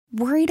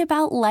Worried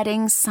about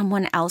letting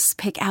someone else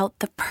pick out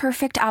the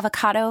perfect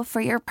avocado for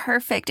your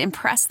perfect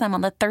impress them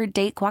on the third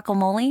date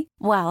guacamole?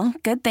 Well,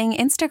 good thing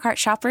Instacart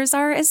shoppers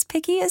are as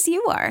picky as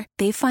you are.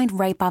 They find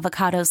ripe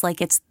avocados like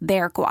it's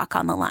their guac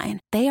on the line.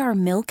 They are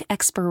milk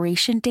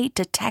expiration date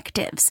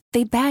detectives.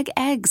 They bag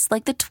eggs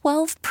like the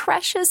 12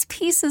 precious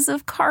pieces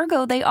of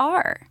cargo they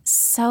are.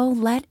 So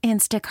let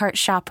Instacart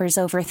shoppers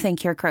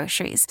overthink your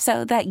groceries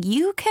so that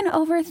you can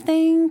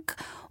overthink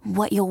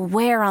what you'll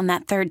wear on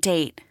that third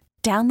date.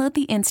 Download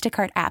the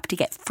Instacart app to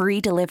get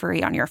free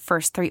delivery on your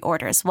first 3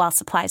 orders while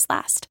supplies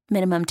last.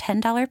 Minimum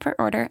 $10 per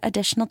order.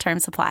 Additional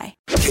terms apply.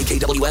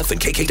 KKWF and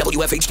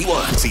KKWF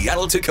HD1,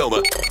 Seattle,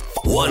 Tacoma.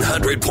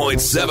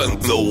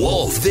 100.7 The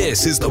Wolf.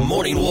 This is the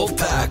Morning Wolf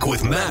Pack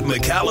with Matt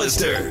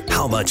McAllister.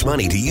 How much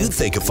money do you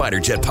think a fighter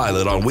jet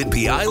pilot on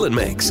Whidbey Island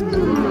makes?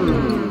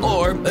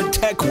 Or a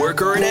tech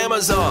worker in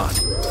Amazon?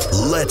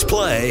 Let's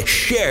play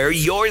Share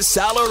Your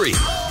Salary.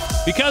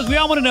 Because we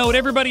all want to know what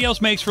everybody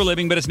else makes for a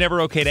living, but it's never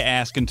okay to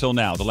ask until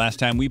now. The last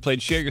time we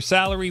played Share Your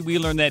Salary, we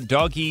learned that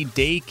doggy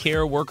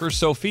daycare worker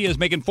Sophia is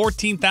making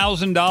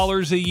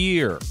 $14,000 a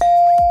year.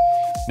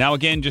 Now,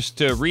 again, just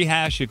to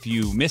rehash, if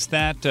you missed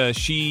that,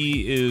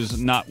 she is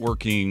not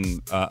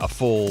working a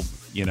full,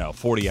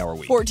 40-hour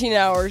week. 14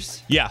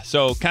 hours. Yeah,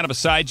 so kind of a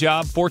side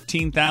job,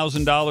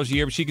 $14,000 a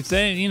year. But she could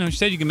say, she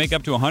said you can make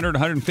up to $100,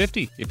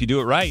 $150 if you do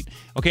it right.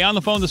 Okay, on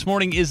the phone this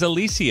morning is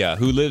Alicia,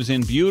 who lives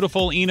in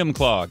beautiful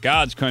Enumclaw,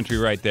 God's country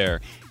right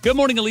there. Good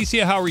morning,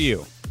 Alicia. How are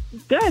you?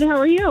 Good. How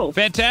are you?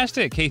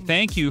 Fantastic. Hey,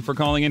 thank you for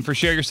calling in for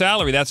Share Your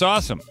Salary. That's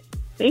awesome.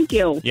 Thank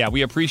you. Yeah,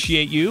 we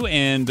appreciate you.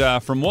 And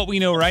from what we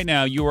know right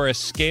now, you are a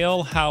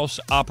scale house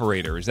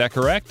operator. Is that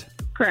correct?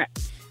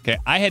 Correct. Okay,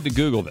 I had to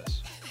Google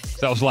this.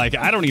 So I was like,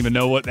 I don't even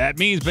know what that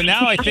means. But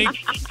now I think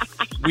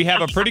we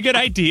have a pretty good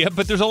idea,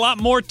 but there's a lot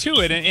more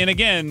to it. And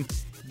again,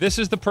 this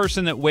is the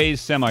person that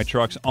weighs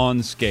semi-trucks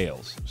on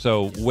scales.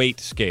 So weight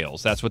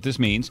scales. That's what this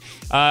means.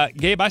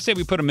 Gabe, I say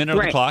we put a minute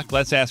on the clock.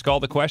 Let's ask all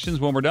the questions.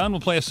 When we're done,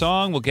 we'll play a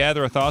song. We'll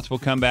gather our thoughts. We'll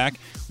come back.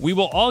 We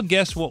will all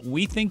guess what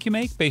we think you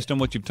make based on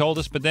what you've told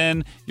us. But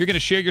then you're going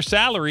to share your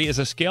salary as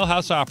a scale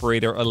house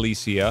operator,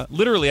 Alicia.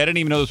 Literally, I didn't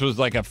even know this was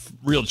like a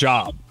real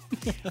job.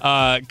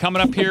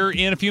 Coming up here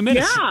in a few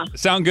minutes. Yeah.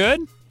 Sound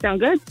good? Sound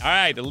good. All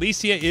right,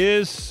 Alicia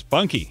is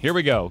spunky. Here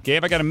we go.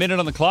 Gabe, I got a minute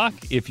on the clock.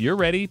 If you're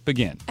ready,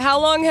 begin.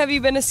 How long have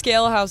you been a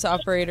scale house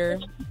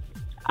operator?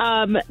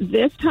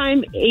 This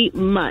time, 8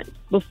 months.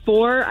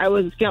 Before, I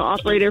was a scale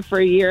operator for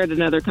a year at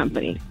another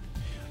company.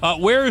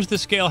 Where is the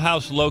scale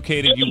house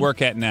located you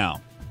work at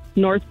now?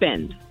 North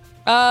Bend.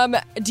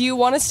 Do you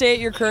want to stay at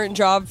your current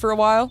job for a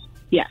while?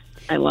 Yes,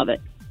 I love it.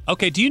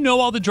 Okay, do you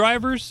know all the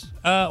drivers?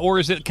 Or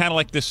is it kind of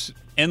like this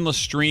endless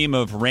stream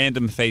of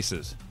random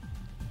faces?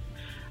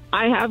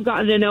 I have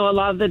gotten to know a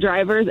lot of the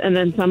drivers, and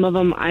then some of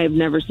them I've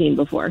never seen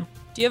before.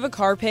 Do you have a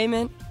car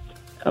payment?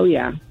 Oh,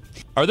 yeah.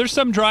 Are there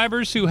some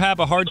drivers who have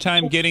a hard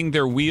time getting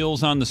their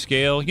wheels on the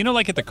scale?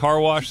 Like at the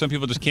car wash, some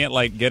people just can't,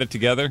 get it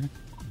together?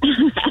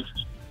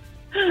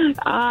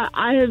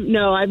 I've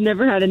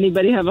never had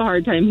anybody have a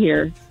hard time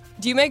here.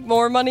 Do you make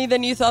more money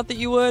than you thought that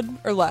you would,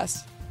 or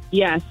less?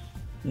 Yes.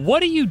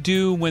 What do you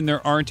do when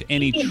there aren't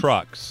any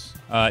trucks?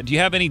 Do you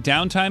have any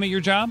downtime at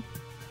your job?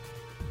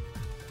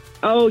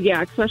 Oh,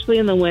 yeah, especially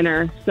in the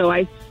winter. So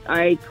I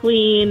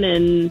clean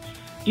and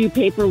do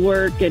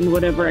paperwork and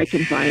whatever I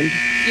can find.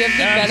 Do you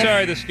have I'm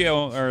sorry, the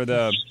scale, or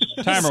the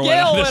timer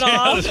went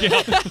off.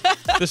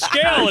 The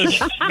scale is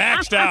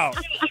maxed out.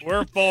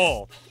 We're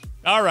full.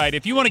 All right,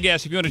 if you want to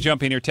guess, if you want to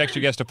jump in here, text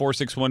your guess to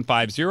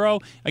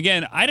 46150.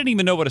 Again, I didn't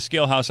even know what a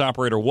scale house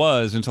operator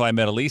was until I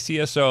met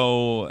Alicia,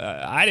 so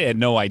I had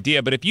no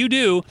idea. But if you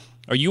do,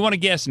 or you want to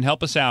guess and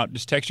help us out,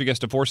 just text your guess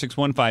to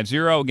 46150.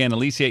 Again,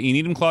 Alicia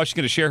Enumclaw, she's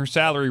going to share her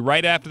salary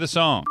right after the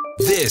song.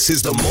 This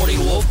is the Morning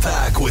Wolf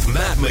Pack with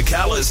Matt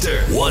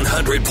McAllister.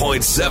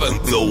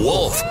 100.7 The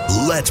Wolf.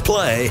 Let's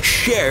play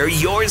Share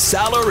Your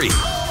Salary.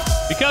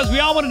 Because we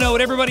all want to know what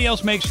everybody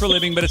else makes for a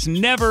living, but it's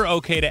never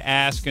okay to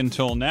ask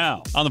until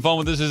now. On the phone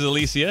with us is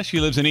Alicia.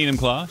 She lives in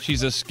Enumclaw.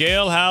 She's a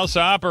scale house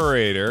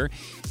operator.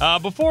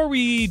 Before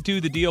we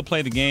do the deal,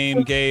 play the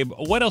game, Gabe,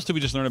 what else did we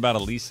just learn about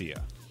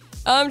Alicia?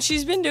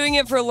 She's been doing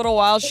it for a little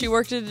while. She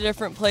worked at a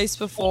different place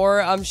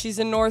before. She's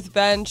in North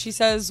Bend. She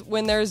says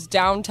when there's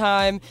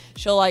downtime,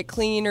 she'll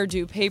clean or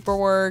do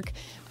paperwork.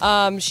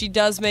 She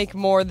does make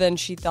more than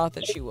she thought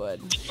that she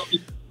would.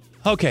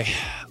 Okay.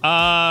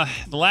 The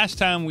last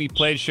time we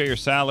played Share Your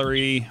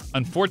Salary,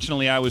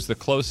 unfortunately, I was the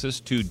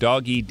closest to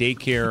doggy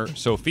daycare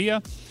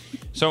Sophia.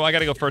 So I got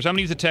to go first. I'm going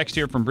to use a text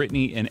here from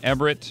Brittany in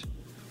Everett.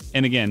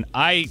 And again,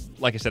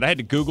 like I said, I had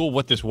to Google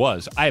what this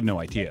was. I have no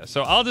idea.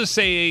 So I'll just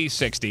say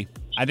 60.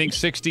 I think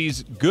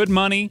 60's good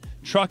money.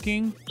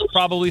 Trucking,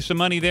 probably some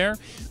money there.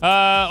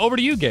 Over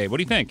to you, Gabe. What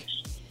do you think?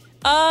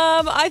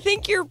 I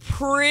think you're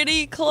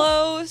pretty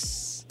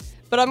close,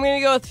 but I'm going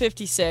to go with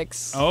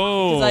 56.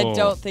 Oh. Because I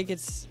don't think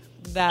it's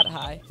that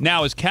high.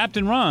 Now, is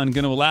Captain Ron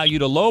going to allow you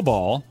to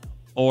lowball,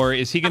 or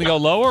is he going to go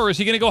lower, or is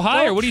he going to go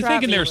higher? What are you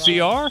thinking there,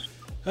 CR?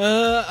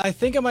 I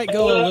think I might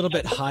go a little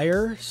bit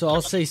higher, so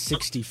I'll say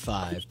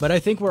 65. But I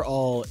think we're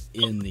all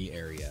in the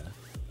area.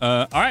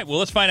 All right, well,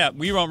 let's find out.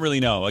 We won't really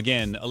know.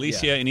 Again,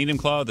 Alicia and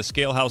Enumclaw, the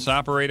scale house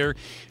operator.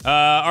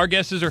 Our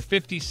guesses are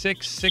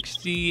 56,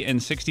 60,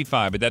 and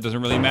 65, but that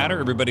doesn't really matter.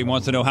 Everybody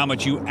wants to know how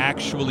much you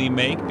actually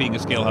make being a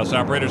scale house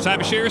operator. It's time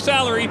to share your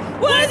salary.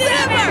 What is it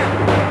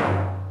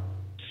ever?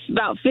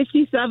 About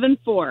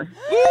 57.4.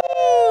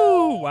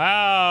 Woo!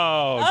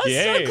 Wow. I was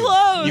so Gabe.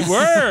 close. You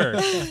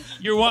were.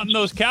 You were wanting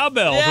those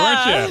cowbells, Yeah.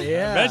 weren't you?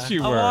 Yeah. I bet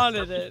you I were.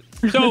 wanted it.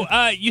 So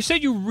you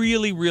said you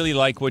really, really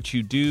like what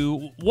you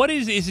do. What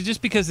is it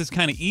just because it's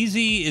kind of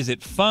easy? Is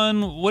it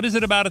fun? What is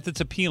it about it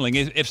that's appealing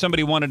if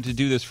somebody wanted to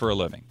do this for a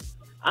living?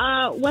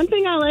 One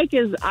thing I like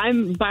is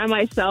I'm by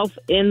myself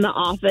in the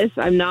office.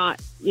 I'm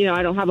not,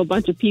 I don't have a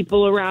bunch of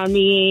people around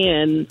me,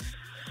 and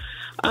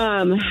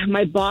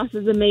my boss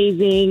is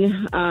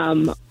amazing.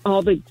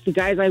 All the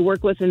guys I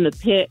work with in the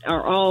pit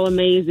are all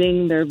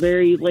amazing. They're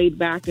very laid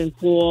back and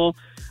cool.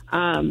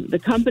 The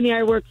company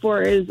I work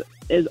for is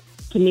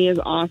to me is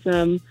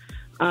awesome.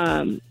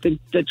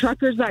 The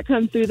truckers that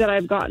come through that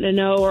I've gotten to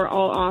know are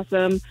all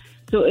awesome.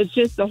 So it's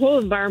just, the whole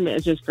environment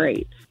is just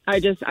great. I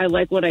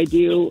like what I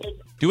do.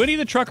 Do any of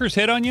the truckers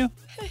hit on you?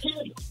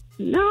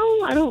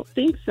 No, I don't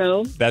think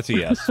so. That's a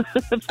yes.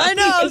 I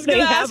know, I was going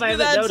to They ask have, I you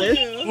that haven't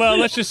noticed. too. Well,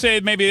 let's just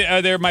say maybe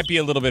there might be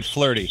a little bit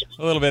flirty,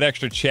 a little bit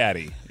extra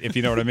chatty, if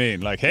you know what I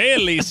mean. Like, hey,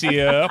 Alicia.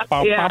 Yeah.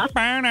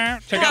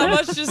 Check How out.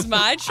 much does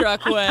my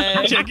truck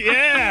weigh?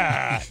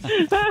 Yeah.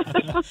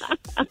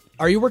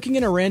 Are you working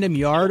in a random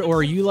yard, or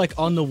are you like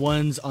on the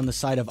ones on the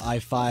side of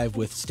I-5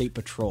 with State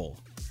Patrol?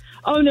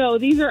 Oh, no,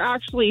 these are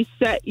actually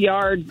set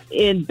yards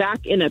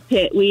back in a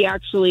pit. We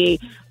actually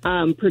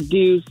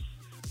produce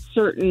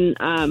certain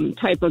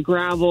type of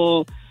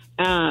gravel,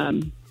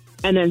 and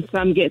then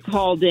some gets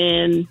hauled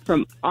in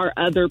from our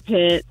other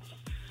pits.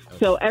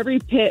 So every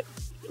pit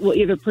will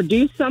either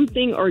produce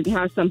something or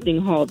have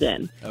something hauled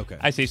in. Okay.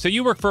 I see. So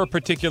you work for a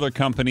particular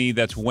company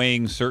that's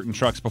weighing certain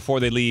trucks before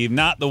they leave,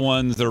 not the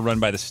ones that are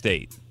run by the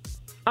state.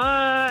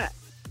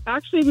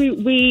 Actually,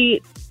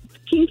 we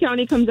King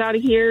County comes out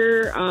of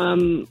here.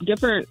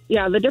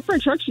 The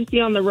different trucks you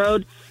see on the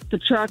road, the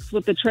trucks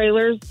with the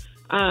trailers,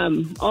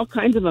 all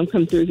kinds of them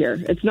come through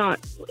here. It's not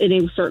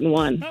any certain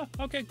one.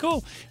 Oh, okay,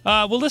 cool.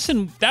 Well,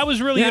 listen, that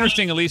was really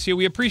interesting, Alicia.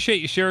 We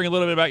appreciate you sharing a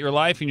little bit about your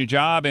life and your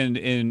job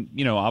and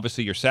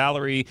obviously your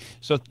salary.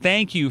 So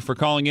thank you for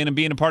calling in and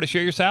being a part of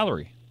Share Your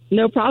Salary.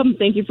 No problem.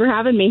 Thank you for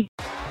having me.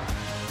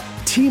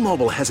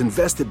 T-Mobile has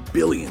invested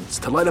billions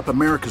to light up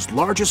America's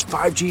largest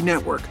 5G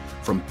network,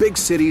 from big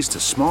cities to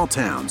small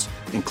towns,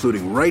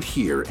 including right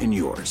here in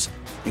yours.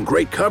 And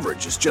great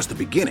coverage is just the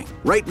beginning.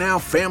 Right now,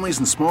 families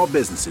and small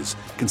businesses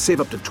can save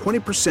up to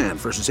 20%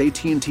 versus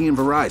AT&T and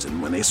Verizon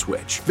when they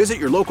switch. Visit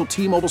your local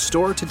T-Mobile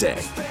store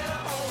today.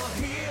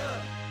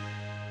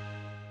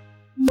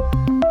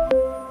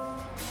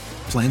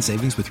 Plan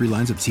savings with 3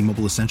 lines of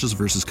T-Mobile Essentials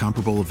versus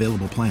comparable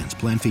available plans.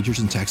 Plan features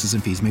and taxes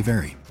and fees may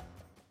vary.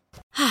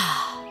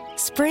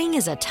 Spring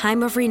is a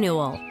time of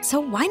renewal,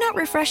 so why not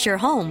refresh your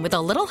home with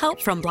a little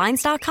help from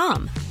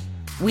Blinds.com?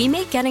 We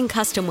make getting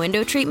custom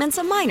window treatments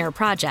a minor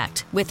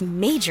project with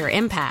major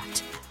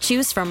impact.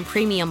 Choose from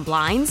premium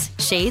blinds,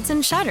 shades,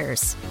 and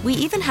shutters. We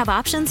even have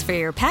options for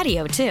your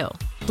patio, too.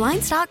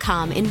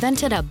 Blinds.com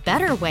invented a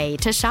better way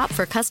to shop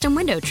for custom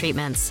window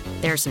treatments.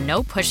 There's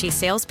no pushy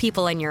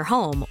salespeople in your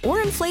home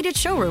or inflated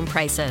showroom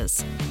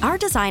prices. Our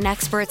design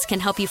experts can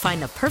help you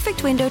find the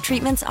perfect window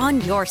treatments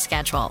on your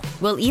schedule.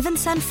 We'll even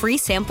send free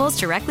samples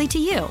directly to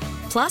you.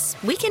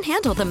 Plus, we can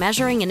handle the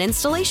measuring and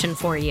installation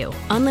for you.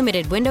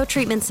 Unlimited window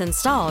treatments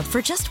installed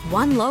for just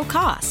one low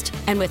cost.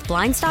 And with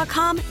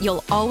Blinds.com,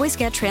 you'll always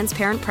get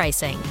transparent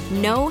pricing.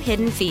 No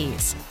hidden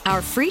fees. Our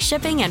free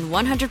shipping and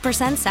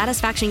 100%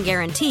 satisfaction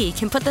guarantee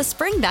can put the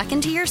spring back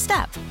into your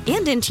step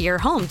and into your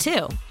home,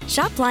 too.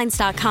 Shop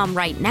Blinds.com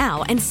right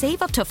now and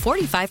save up to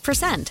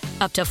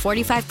 45%. Up to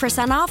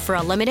 45% off for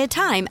a limited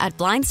time at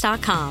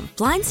Blinds.com.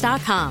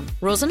 Blinds.com.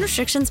 Rules and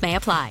restrictions may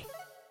apply.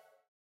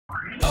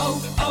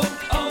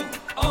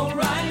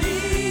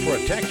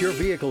 Protect your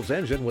vehicle's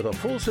engine with a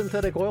full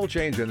synthetic oil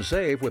change and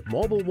save with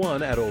Mobil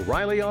 1 at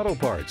O'Reilly Auto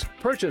Parts.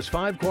 Purchase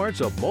 5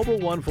 quarts of Mobil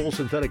 1 full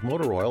synthetic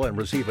motor oil and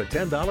receive a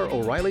 $10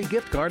 O'Reilly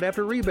gift card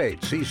after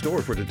rebate. See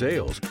store for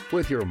details.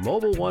 With your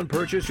Mobil 1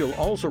 purchase, you'll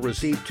also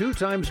receive 2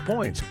 times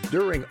points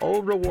during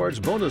O Rewards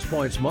Bonus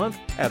Points Month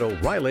at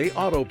O'Reilly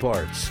Auto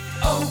Parts.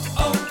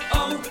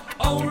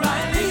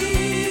 O'Reilly.